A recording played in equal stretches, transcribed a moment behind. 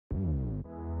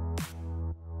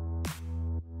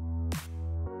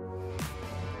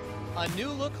A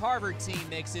new-look Harvard team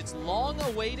makes its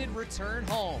long-awaited return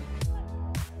home.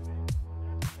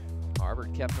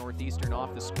 Harvard kept Northeastern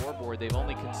off the scoreboard. They've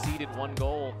only conceded 1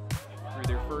 goal through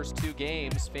their first 2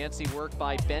 games. Fancy work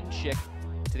by Benchik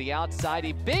to the outside.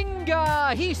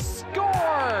 Ibinga, he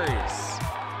scores!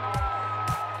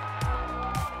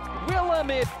 Willem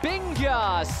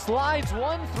Ibinga slides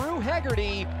one through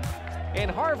Hegarty,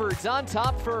 and Harvard's on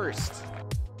top first.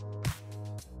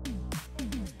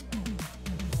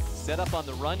 Set up on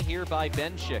the run here by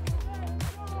Benchik.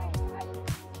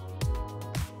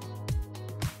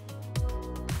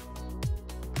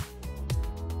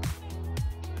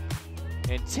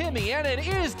 And Timmy, and it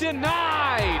is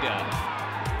denied!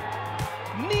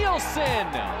 Nielsen!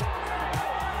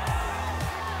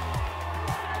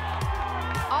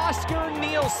 Oscar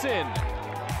Nielsen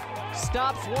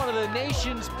stops one of the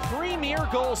nation's premier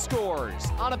goal scorers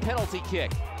on a penalty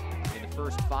kick. In the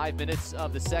first 5 minutes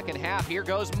of the second half, here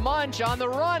goes Munch on the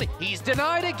run. He's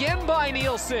denied again by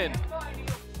Nielsen.